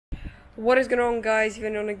What is going on, guys?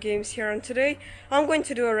 Even Games here, and today I'm going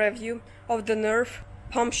to do a review of the Nerf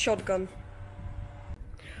pump shotgun.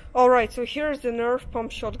 Alright, so here's the Nerf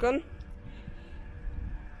pump shotgun,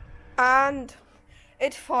 and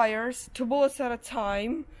it fires 2 bullets at a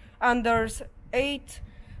time, and there's 8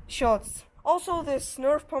 shots. Also, this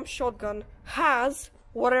Nerf pump shotgun has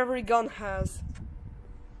what every gun has: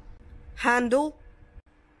 handle,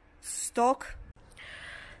 stock.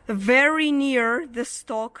 Very near the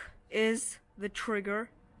stock is the trigger,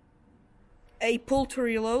 a pull to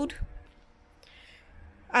reload,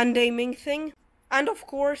 and aiming thing, and of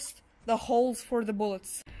course the holes for the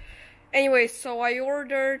bullets. Anyway, so I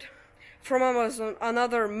ordered from Amazon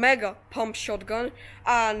another mega pump shotgun,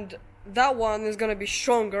 and that one is gonna be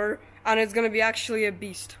stronger, and it's gonna be actually a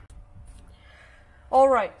beast.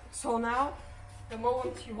 Alright, so now the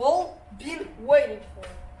moment you've all been waiting for: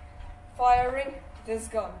 firing this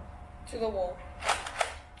gun to the wall.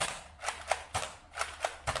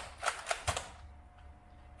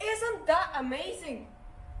 Isn't that amazing?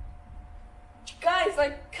 Guys,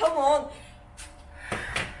 like, come on.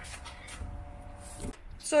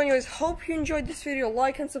 So anyways, hope you enjoyed this video.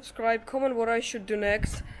 Like and subscribe, comment what I should do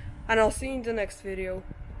next, and I'll see you in the next video.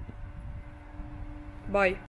 Bye.